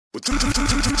Baby,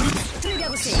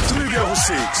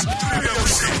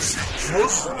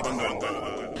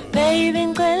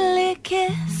 ngicela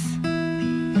kiss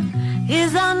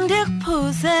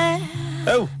izandikuphuze.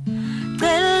 Oh,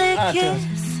 Ngicela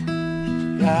kiss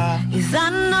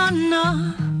izanono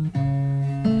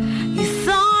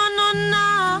isonona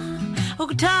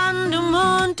ukuthanda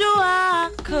umuntu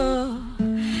wakho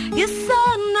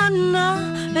isonona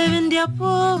baby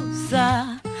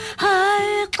ndiyaphuza.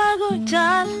 Hayi xa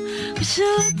kunjalo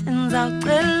kushuthi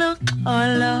ngizawucela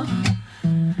uxolo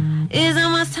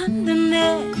izamasandane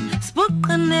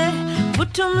sibuqane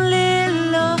futhi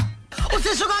umlilo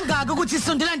usisho kangaka ukuthi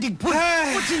isondela ndikuphuza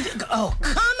uthi oh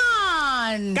come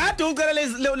on kade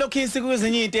ucela lokhisi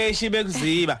kwezinye iteshi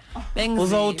bekuziba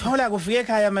uzowuthola kufika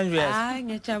ekhaya manje yazi. Hayi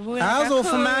ngiyajabula.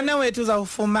 Awuzofumana wethu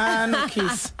uzawufumana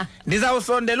ukhisi.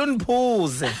 Ndizawusondela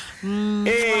uniphuze.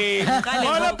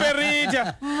 Hola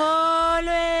Berita.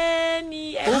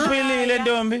 Molweni. Uphilile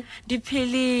ntombi?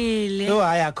 Ndiphilile. Lo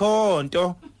hayi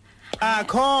akhonto.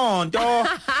 Akhonto.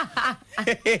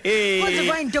 Kodwa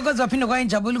kwayintokozo waphinde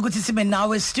kwayinjabula ukuthi sibe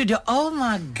nawe studio. Oh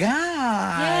my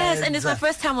god. Yes, and it's my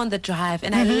first time on the drive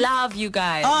and I love you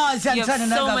guys. Oh, you have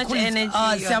so much energy.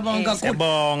 Oh, siyabonga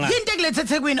kakhulu. Into kulethe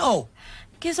eThekwini oh.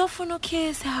 Ngizofuna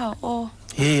ukiss ha oh.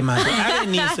 Hey man,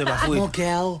 ayiniswe bafowethu.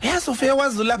 Okay. Yasofika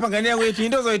kwaZulu lapha ngane yakwethu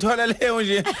into ozoyithola leyo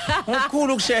nje.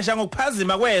 Ukukhulu ukusheshsha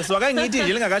ngokuphazima kweso akangithi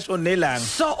nje lingakashoni nelanga.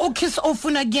 So ukiss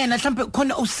ofuna kuyena mhlambe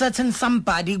khona u certain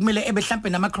somebody kumele ebe mhlambe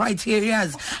nama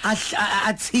criterias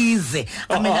athize.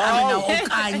 Amena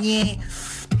okanye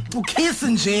ukiss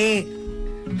nje.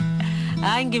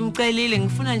 Hayi ngimcelile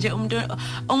ngifuna nje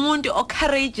umuntu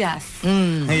courageous.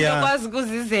 Ukwazi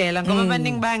ukuzizela ngoba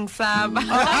abaningi bayangisaba.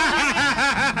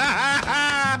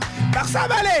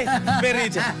 Bakusaba le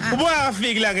Berita. Ubuya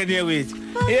afiki la ngene yakwethu.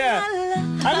 Yeah.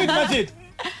 Angithi mathini.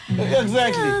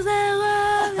 Exactly.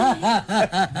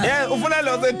 Yeah, ufuna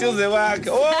lo seduze wakhe.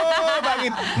 Oh,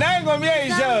 bakithi. Nayi ngoma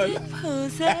iyayishola.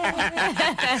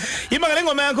 Yima ngale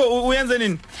ngoma yakho uyenze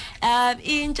nini?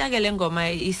 Intsha ke le ngoma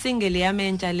isingle yami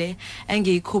entsha le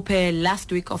engiyikhuphe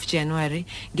last week of January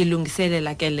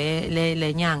ngilungiselela ke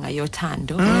le nyanga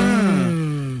yothando.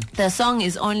 The song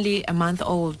is only a month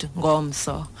old,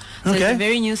 Ngomso. So it's a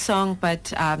very new song, but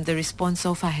the response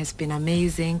so far has been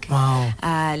amazing. Wow.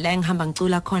 La ngihamba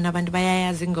ngicula khona abantu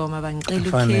bayayazi ingoma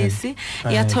bangicela ukhisi.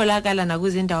 Iyatholakala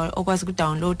nakuzindawo okwazi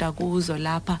ukudownloada kuzo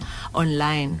lapha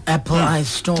online. Apple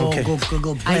iStore,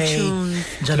 Google Play. iTunes.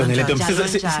 Njalo.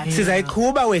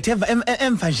 Sizayiqhuba wethu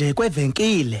emva nje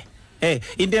kwevenkile.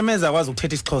 Into emeza kwazi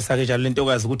ukuthetha isiXhosa ke njalo lento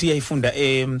okwazi ukuthi iyayifunda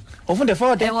ufunde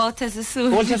Forte Walter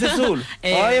Sisulu. Walter Sisulu.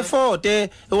 Forte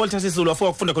Walter Sisulu afuna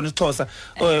ukufunda khona isiXhosa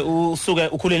usuke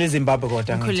ukhulela eZimbabwe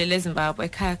kodwa ngathi. Ukhulela eZimbabwe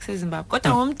ekhaya kuseZimbabwe.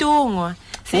 Kodwa ngomntungwa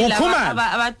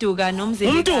silaba abaduka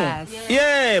nomzilikazi.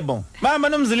 Yebo. Mama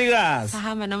nomzilikazi.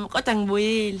 Sahamba kodwa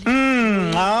ngibuyile.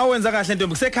 Wenza kahle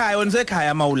ntombi kusekhaya wena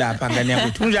usekhaya mawulapha ngane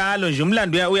yakwethu. Unjalo nje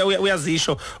umlando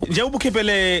uyazisho. Nje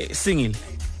ubukhiphele single.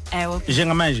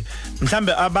 Njengamanje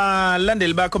mhlambe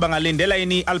abalandeli bakho bangalindela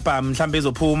yini album mhlambe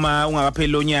ezophuma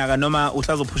ungakapheli lonyaka noma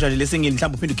uhlazophusha nje lesingle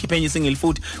mhlambe uphinde ukhiphe enye single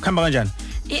futhi kuhamba kanjani?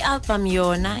 I-album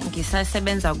yona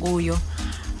ngisasebenza kuyo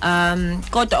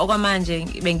kodwa okwamanje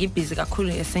bengibhizi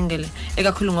kakhulu ngesingle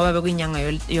ekakhulu ngoba bekuyinyanga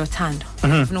yothando.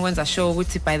 Ngifuna ukwenza show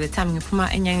ukuthi by the time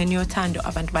ngiphuma enyangeni yothando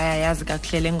abantu bayayazi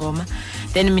kahle le ngoma,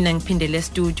 then mina ngiphinde le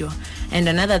studio. And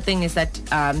another thing is that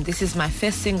this is my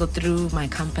first single through my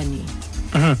company.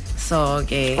 So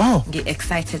ngi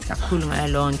excited kakhulu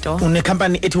ngalonto. Une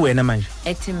company ethi wena manje?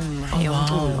 Ethi mina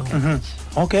yomculo.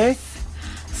 Okay.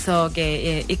 So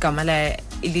igama la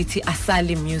ilithi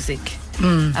Asali Music.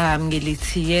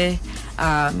 Ngilithiye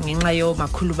ngenxa yo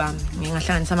makhulu bami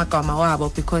ngingahlanganisa amagama wabo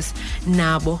because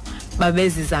nabo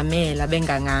babezizamela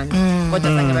bengangami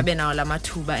kodwa zange babe nawo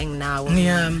lamathuba enginawo.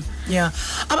 Yeah.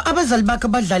 Abazali bakho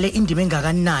badlale indima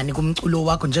engakanani kumculo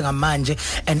wakho njengamanje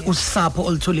and usapho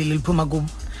olutholile liphuma kubo?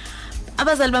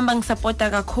 Abazali bami bangisupporta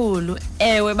kakhulu.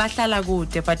 Ewe bahlala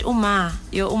kude but uma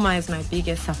is my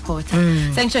biggest supporter.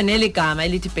 Sengisho neligama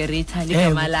elithi Berita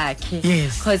ligama lakhe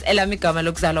because elami igama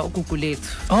lokuzalwa ugugulethu.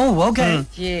 Oh, okay.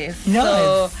 Yes. Nice.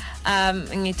 So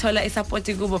ngithola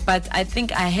isupport kubo but I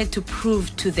think I had to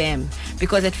prove to them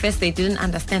because at first they didn't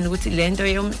understand ukuthi lento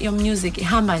your music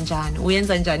ihamba njani,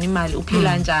 uyenza njani imali,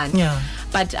 uphila njani.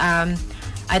 But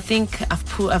I think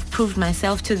I've proved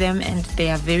myself to them and they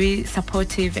are very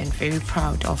supportive and very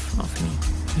proud of me.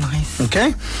 Nice.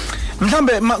 Okay.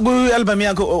 Mhlambe ku album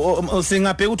yakho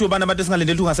singabheka ukuthi ubani abantu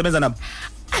esingalindele ungasebenza nabo?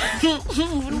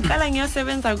 Ngifuna uqala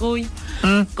ngiyosebenza kuyo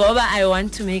ngoba I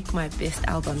want to make my best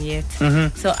album yet.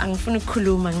 So angifuna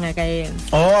ukukhuluma ngakayenza.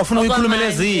 Oh afuna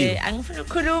ukukhulumelezile. Angifuna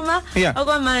ukukhuluma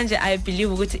okwamanje I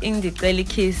believe ukuthi ingicela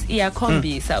ikiss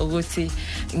iyakhombisa ukuthi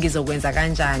ngizokwenza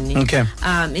kanjani.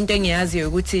 Into engiyaziyo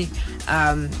ukuthi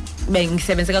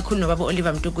bengisebenza kakhulu nobaba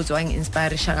Oliver Mtukudzi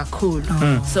wangi-inspireisha kakhulu.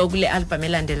 So kule album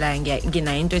elandelayo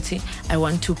ngina into ethi I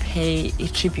want to pay a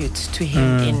tribute to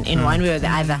him in one way or the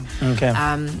other.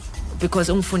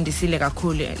 Because ungifundisile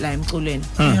kakhulu la emculweni.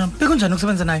 Bekunjani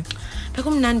ukusebenza naye?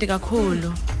 Bekumnandi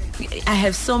kakhulu. I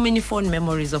have so many fond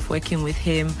memories of working with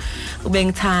him.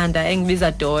 Ubengithanda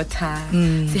engibiza daughter.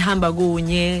 Sihamba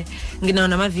kunye. Nginawo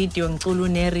nama video ngicula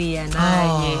uNeria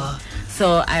naye.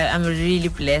 So I'm really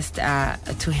blessed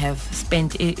to have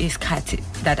spent isikhathi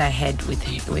that I had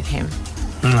with him.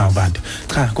 Bantu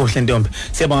cha kuhle ntombi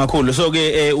siyabonga kakhulu so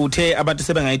ke uthe abantu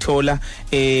sebengayithola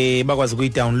bakwazi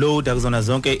ukuyi-download akuzona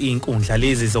zonke izinkundla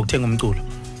lezi zokuthenga umculo.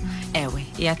 Ewe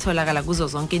iyatholakala kuzo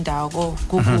zonke indawo ko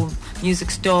Google Music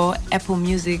Store, Apple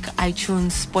Music,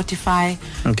 iTunes, Spotify,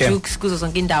 Joox kuzo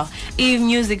zonke indawo.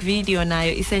 I-music video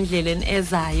nayo isendleleni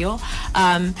ezayo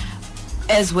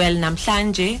as well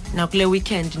namhlanje nakule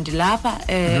weekend ndilapha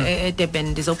eDurban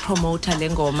ndizopromote le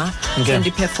ngoma so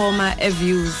ndiperforma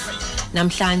eViews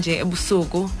namhlanje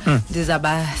ebusuku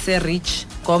ndizaba se-Reach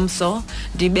Gomso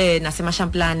ndibe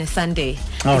naseMashamplane Sunday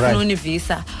ifuna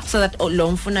univisa so that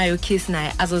lo mfunayo kiss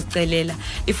naye azozicelela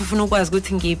if ufuna ukwazi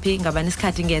ukuthi ngiphi ngaba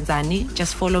nesikhathi ngenzani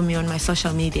just follow me on my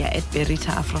social media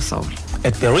 @Berita Afrosoul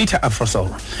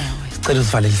sicela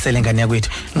usivalelisele ngane yakwethu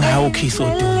ngawo kiss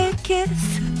odu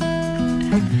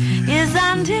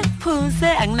izandi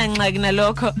phuse anginanxaki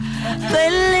nalokho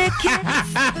cele kiss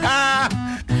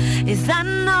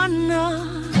isanono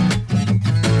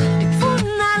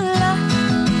ifuna la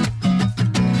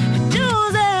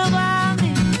duze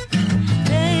wami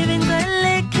baby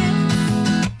cele kiss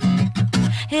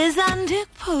izandi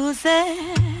phuse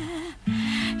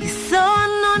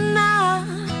isonona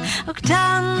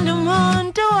ukuthanda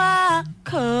umuntu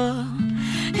wakho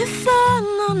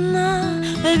isonona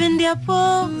baby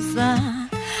ndiyapoza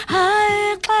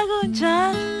hayi xa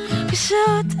kunjalo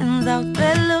shoot and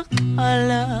zawucela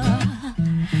uxolo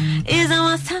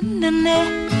izamasandane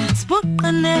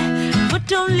sibhuqane but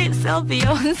don't leave so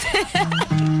Beyonce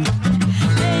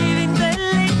baby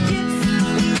ngicela kiss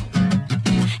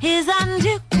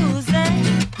izandikuze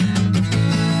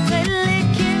ngicela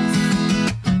kiss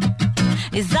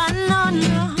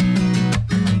izanono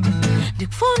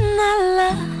ndikufuna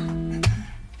la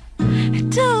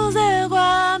duze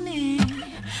kwami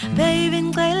baby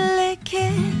ngicela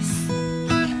kiss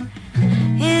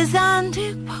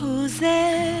izandikuze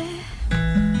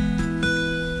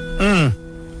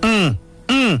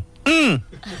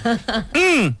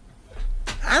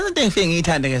Azinte ngifike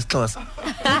ngiyithande ngesixhosa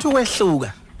uthi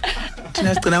wehluka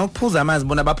thina sigcina ukuphuza amazi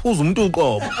bona baphuza umuntu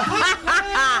uqobo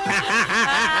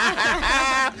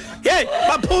hey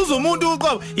baphuza umuntu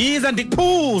uqobo yiza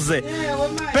ndikuphuze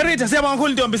Berita siyabonga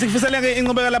kakhulu ntombi sikufisela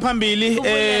inqubekela phambili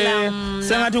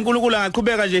sengathi uNkulunkulu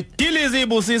angaqhubeka nje dilize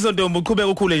ibusiso ntombi uqhubeka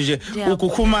ukhule nje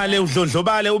ukukhumale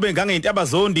udlondlobale ube ngangeyintaba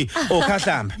zondi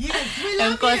okhahlamba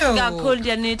Enkosi kakhulu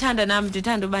nje nithanda nami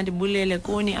ndithanda uba ndibulele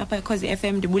kuni apha eKhozi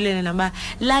FM ndibulele naba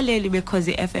laleli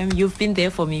beKhozi FM you've been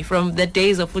there for me from the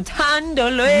days of uthando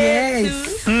lwethu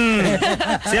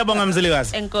siyabonga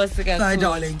mzilikazi enkosi kakhulu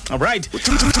darling all right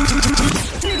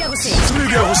 3 kuya ku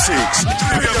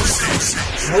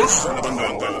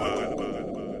 6